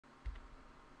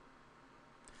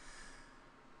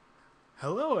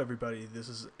Hello everybody, this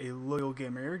is a loyal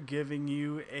gamer giving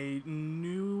you a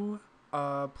new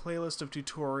playlist of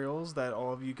tutorials that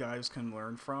all of you guys can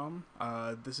learn from.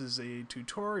 This is a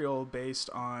tutorial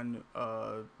based on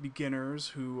beginners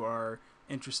who are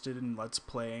interested in Let's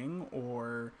Playing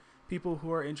or people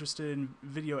who are interested in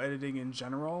video editing in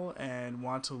general and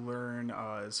want to learn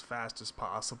as fast as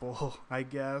possible, I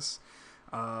guess.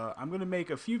 I'm going to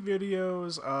make a few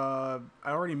videos. I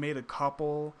already made a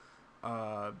couple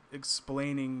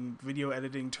explaining video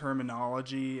editing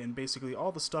terminology and basically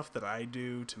all the stuff that I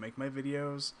do to make my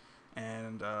videos.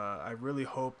 And I really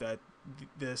hope that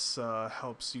this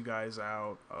helps you guys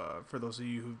out. For those of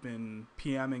you who've been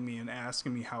PMing me and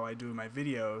asking me how I do my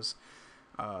videos,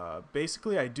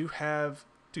 basically I do have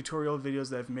tutorial videos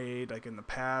that I've made like in the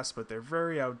past, but they're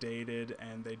very outdated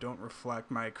and they don't reflect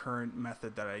my current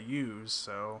method that I use.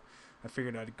 So I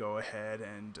figured I'd go ahead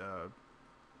and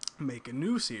make a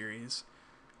new series.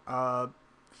 Uh,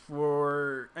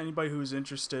 for anybody who's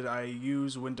interested, I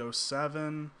use Windows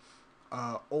 7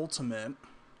 Ultimate,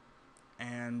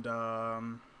 and I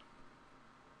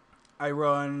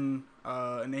run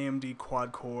an AMD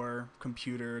quad-core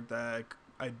computer that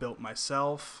I built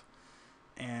myself,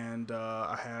 and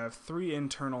I have 3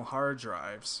 internal hard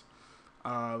drives.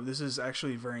 This is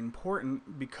actually very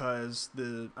important because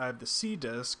I have the C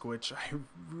disk, which I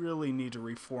really need to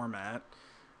reformat.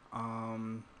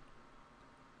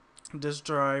 This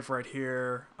drive right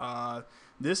here,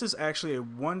 this is actually a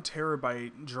 1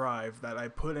 terabyte drive that I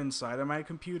put inside of my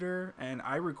computer, and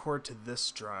I record to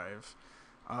this drive.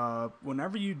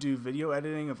 Whenever you do video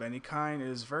editing of any kind, it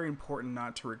is very important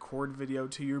not to record video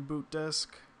to your boot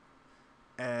disk,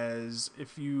 as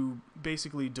if you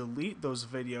basically delete those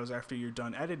videos after you're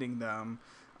done editing them,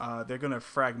 they're going to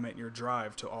fragment your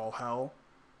drive to all hell.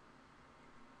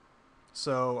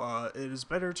 So it is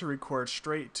better to record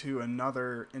straight to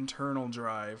another internal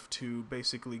drive to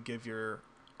basically give your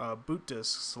boot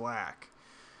disk slack.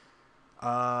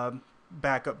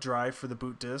 Backup drive for the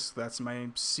boot disk, that's my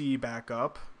C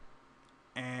backup.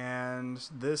 And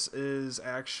this is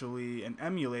actually an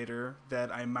emulator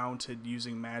that I mounted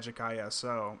using Magic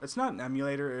ISO. It's not an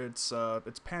emulator, it's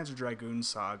Panzer Dragoon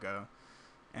Saga.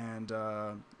 And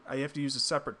I have to use a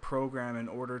separate program in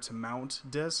order to mount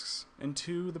discs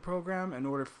into the program in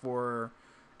order for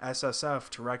SSF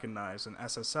to recognize, and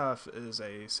SSF is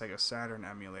a Sega Saturn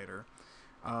emulator.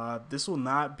 This will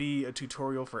not be a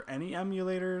tutorial for any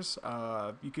emulators.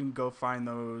 You can go find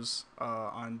those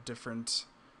on different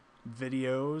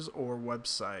videos or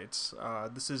websites.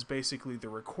 This is basically the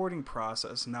recording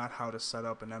process, not how to set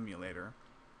up an emulator.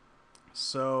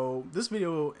 So this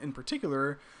video in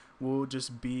particular will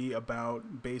just be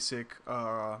about basic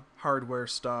hardware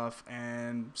stuff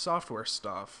and software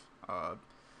stuff.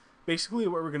 Basically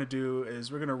what we're going to do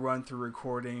is we're going to run through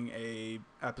recording a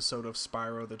episode of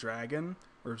Spyro the Dragon,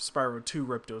 or Spyro 2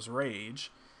 Ripto's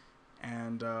Rage,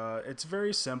 and it's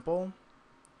very simple.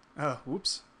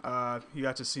 Whoops, you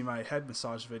got to see my head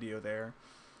massage video there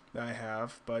that I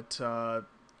have, but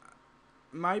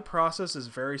my process is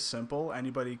very simple.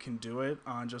 Anybody can do it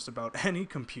on just about any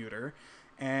computer.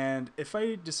 And if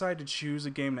I decide to choose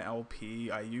a game to LP,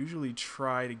 I usually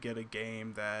try to get a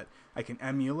game that I can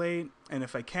emulate. And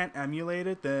if I can't emulate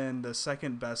it, then the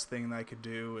second best thing that I could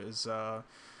do is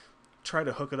try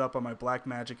to hook it up on my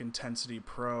Blackmagic Intensity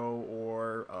Pro,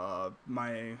 or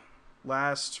my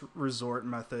last resort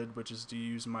method, which is to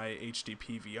use my HD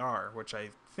PVR, which I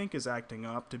think is acting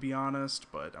up, to be honest,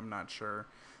 but I'm not sure.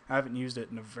 I haven't used it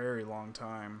in a very long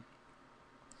time.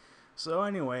 So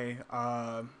anyway,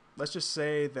 let's just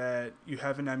say that you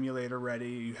have an emulator ready,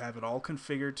 you have it all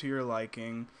configured to your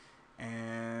liking,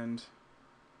 and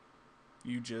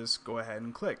you just go ahead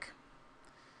and click.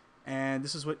 And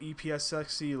this is what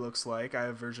ePSXe looks like. I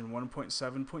have version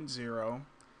 1.7.0,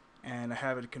 and I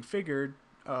have it configured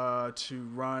to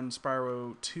run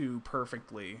Spyro 2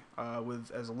 perfectly,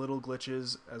 with as little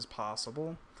glitches as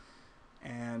possible.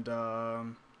 And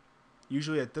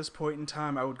usually at this point in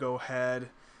time, I would go ahead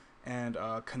and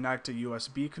connect a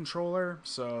USB controller,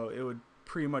 so it would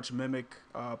pretty much mimic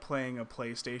playing a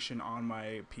PlayStation on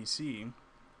my PC.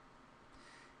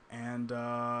 And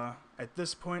at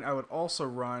this point, I would also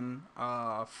run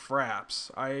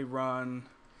Fraps. I run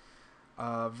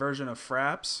a version of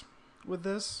Fraps with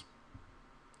this,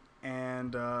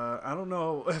 and I don't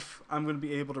know if I'm going to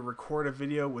be able to record a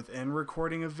video within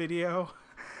recording a video.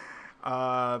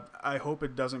 I hope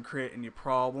it doesn't create any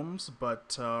problems,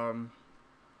 but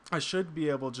I should be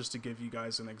able just to give you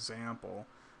guys an example.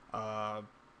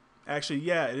 Actually,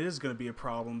 yeah, it is going to be a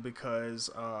problem because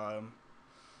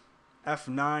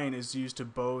F9 is used to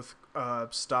both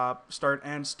start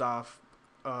and stop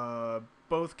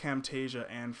both Camtasia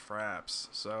and Fraps.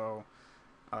 So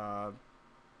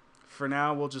for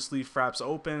now, we'll just leave Fraps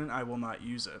open. I will not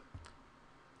use it.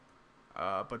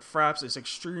 But Fraps is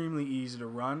extremely easy to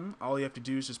run. All you have to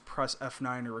do is just press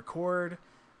F9 to record,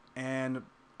 and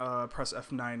press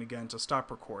F9 again to stop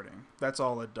recording. That's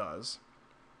all it does.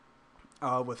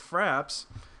 With Fraps,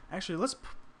 actually, let's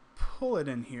pull it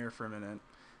in here for a minute.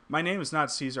 My name is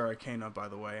not Caesar Arcana, by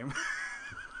the way.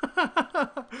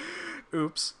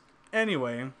 Oops.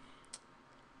 Anyway,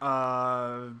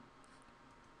 we're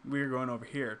going over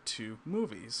here to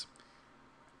movies.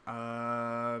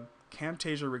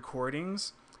 Camtasia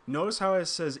recordings. Notice how it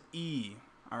says E,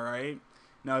 alright?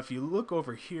 Now if you look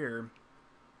over here,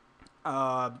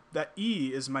 that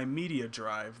E is my media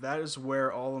drive. That is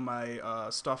where all of my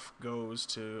stuff goes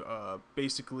to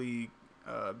basically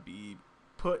be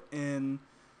put in.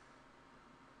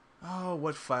 Oh,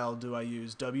 what file do I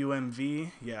use?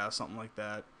 WMV? Yeah, something like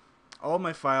that. All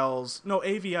my files, no,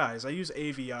 AVIs. I use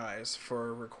AVIs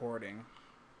for recording.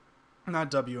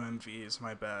 Not WMVs,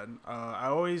 my bad. I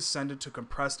always send it to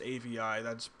compressed AVI.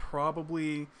 That's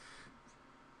probably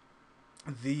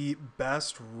the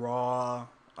best raw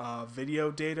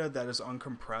video data that is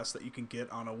uncompressed that you can get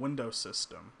on a Windows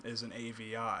system, is an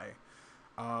AVI.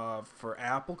 For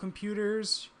Apple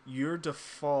computers, your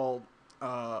default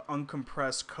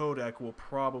uncompressed codec will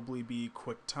probably be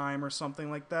QuickTime or something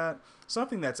like that.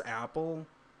 Something that's Apple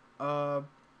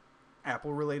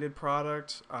related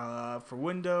product. For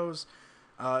Windows,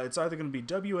 it's either going to be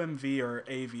WMV or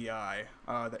AVI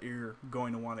that you're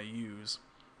going to want to use.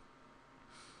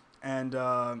 And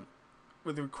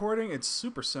with recording, it's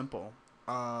super simple.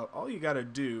 All you got to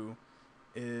do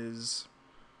is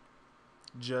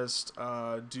just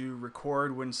do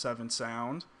record Win7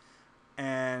 sound.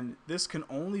 And this can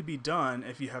only be done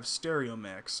if you have stereo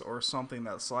mix or something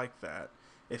that's like that.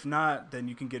 If not, then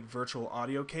you can get virtual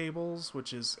audio cables,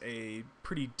 which is a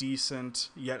pretty decent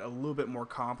yet a little bit more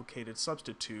complicated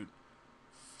substitute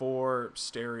for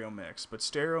stereo mix. But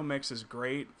stereo mix is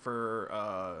great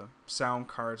for sound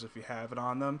cards if you have it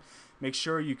on them. Make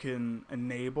sure you can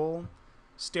enable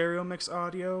stereo mix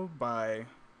audio by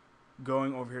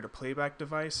going over here to playback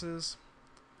devices.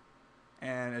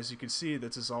 And as you can see,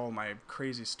 this is all my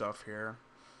crazy stuff here.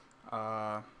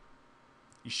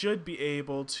 You should be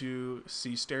able to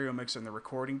see stereo mix in the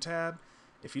recording tab.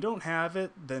 If you don't have it,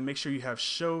 then make sure you have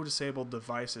show disabled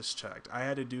devices checked. I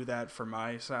had to do that for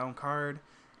my sound card,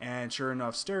 and sure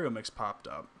enough, stereo mix popped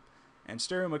up. And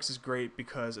stereo mix is great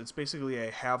because it's basically a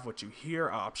have what you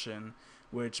hear option,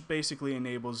 which basically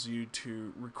enables you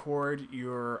to record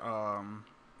your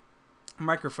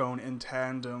microphone in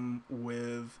tandem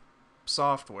with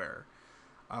software.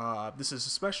 This is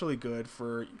especially good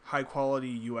for high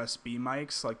quality USB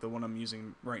mics like the one I'm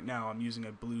using right now. I'm using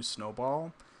a Blue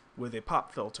Snowball with a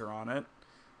pop filter on it,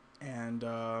 and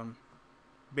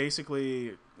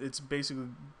basically it's basically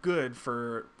good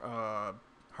for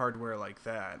hardware like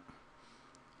that.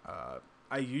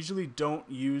 I usually don't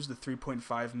use the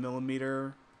 3.5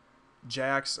 millimeter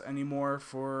jacks anymore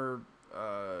for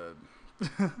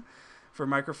for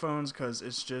microphones, because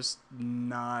it's just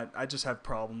not, I just have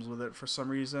problems with it for some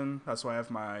reason. That's why I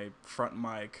have my front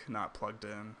mic not plugged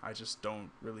in. I just don't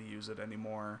really use it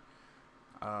anymore.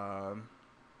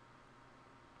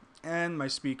 And my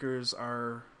speakers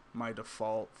are my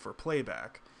default for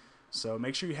playback. So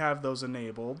make sure you have those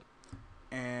enabled.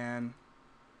 And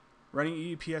running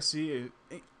ePSXe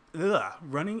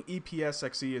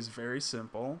is very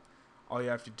simple. All you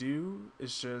have to do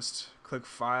is just click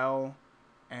File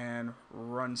and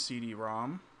run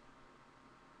CD-ROM.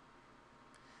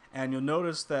 And you'll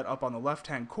notice that up on the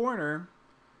left-hand corner,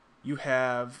 you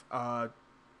have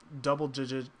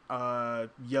double-digit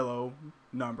yellow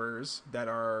numbers that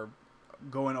are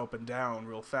going up and down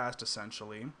real fast,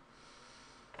 essentially.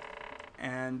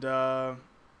 And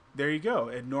there you go.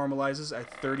 It normalizes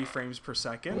at 30 frames per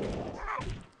second.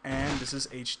 And this is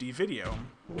HD video.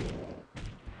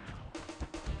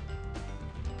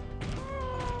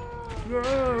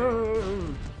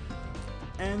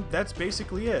 And that's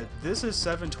basically it. This is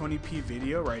 720p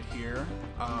video right here,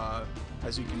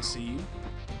 as you can see.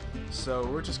 So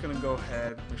we're just gonna go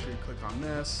ahead, make sure you click on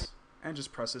this, and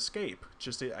just press escape,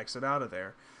 just to exit out of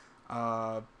there.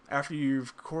 After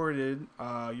you've recorded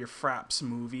your Fraps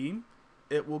movie,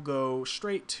 it will go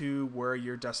straight to where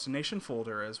your destination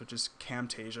folder is, which is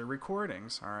Camtasia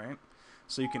Recordings, alright?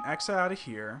 So you can exit out of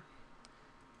here,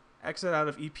 exit out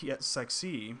of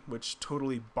ePSXe, which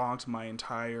totally bonked my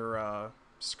entire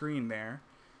screen there.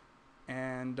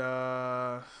 And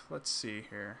let's see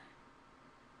here.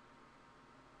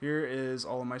 Here is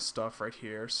all of my stuff right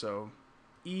here. So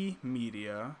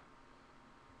eMedia,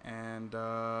 and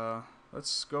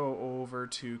let's go over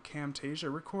to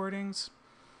Camtasia recordings.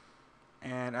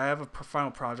 And I have a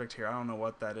final project here. I don't know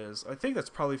what that is. I think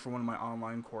that's probably for one of my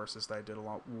online courses that I did a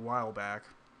while back.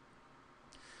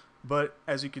 But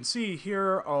as you can see, here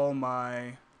are all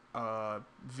my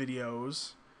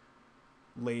videos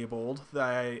labeled. That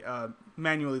I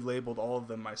manually labeled all of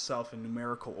them myself in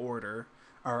numerical order.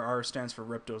 R stands for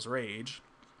Ripto's Rage.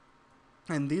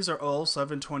 And these are all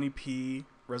 720p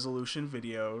resolution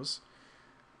videos.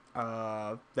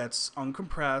 That's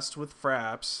uncompressed with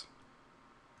Fraps.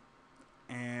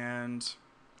 And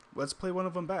let's play one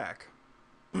of them back.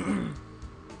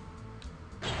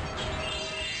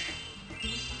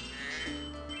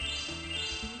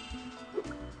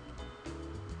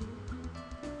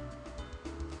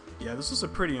 Yeah, this is a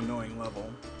pretty annoying level.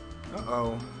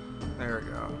 Uh-oh. There we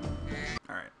go.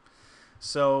 Alright.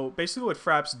 So, basically what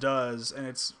Fraps does, and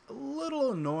it's a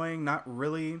little annoying, not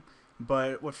really,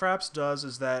 but what Fraps does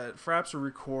is that Fraps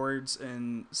records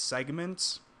in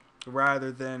segments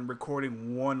rather than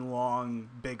recording one long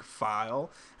big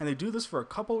file. And they do this for a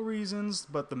couple reasons,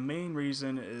 but the main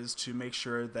reason is to make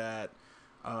sure that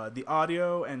the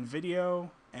audio and video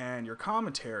and your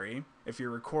commentary, if you're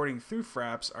recording through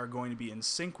Fraps, are going to be in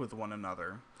sync with one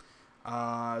another.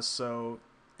 So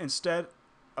instead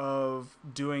of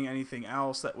doing anything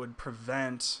else that would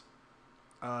prevent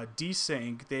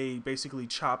desync, they basically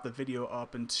chop the video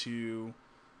up into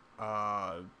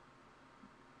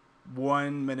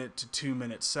 1 minute to 2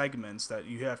 minute segments that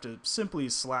you have to simply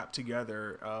slap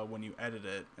together when you edit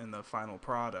it in the final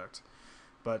product.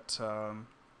 But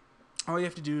all you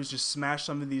have to do is just smash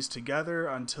some of these together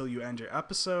until you end your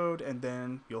episode, and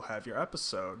then you'll have your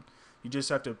episode. You just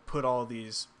have to put all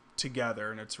these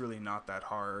together, and it's really not that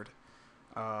hard.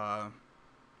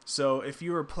 So if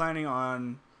you were planning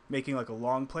on making like a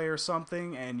long play or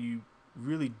something, and you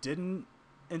really didn't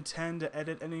intend to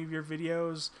edit any of your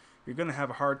videos, you're going to have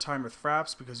a hard time with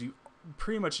Fraps because you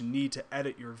pretty much need to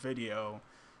edit your video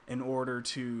in order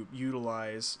to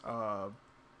utilize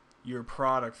your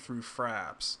product through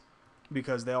Fraps,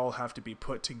 because they all have to be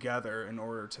put together in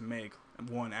order to make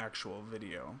one actual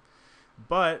video.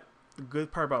 But the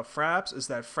good part about Fraps is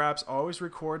that Fraps always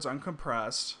records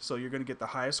uncompressed, so you're going to get the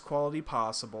highest quality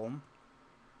possible.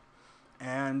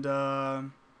 And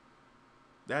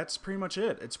that's pretty much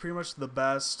it. It's pretty much the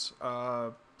best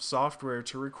software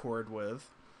to record with,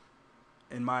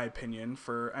 in my opinion,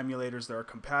 for emulators that are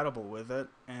compatible with it.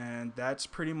 And that's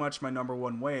pretty much my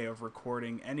 #1 way of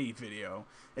recording any video.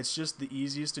 It's just the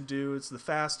easiest to do, it's the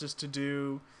fastest to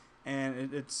do,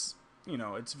 and it's, you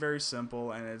know, it's very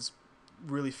simple, and it's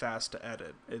really fast to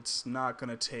edit. It's not going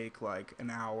to take like an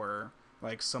hour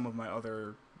like some of my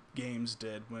other games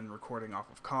did when recording off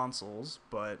of consoles,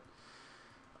 but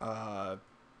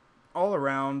all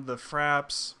around, the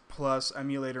Fraps plus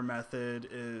emulator method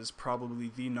is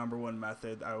probably the #1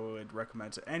 method I would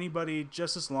recommend to anybody,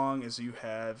 just as long as you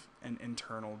have an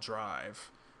internal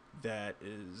drive that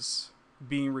is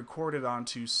being recorded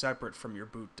onto separate from your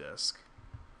boot disk.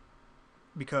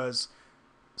 Because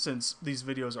since these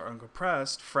videos are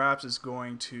uncompressed, Fraps is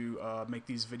going to make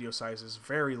these video sizes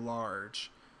very large,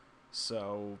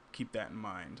 so keep that in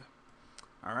mind.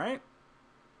 Alright,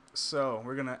 so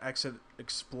we're going to exit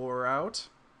Explorer out,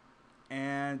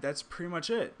 and that's pretty much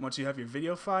it. Once you have your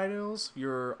video files,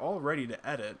 you're all ready to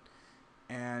edit.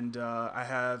 And I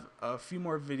have a few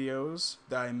more videos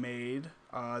that I made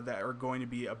that are going to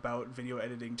be about video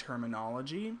editing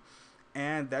terminology,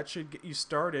 and that should get you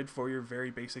started for your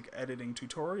very basic editing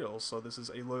tutorials. So this is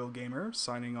A Loyal Gamer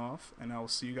signing off, and I will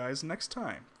see you guys next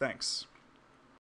time. Thanks.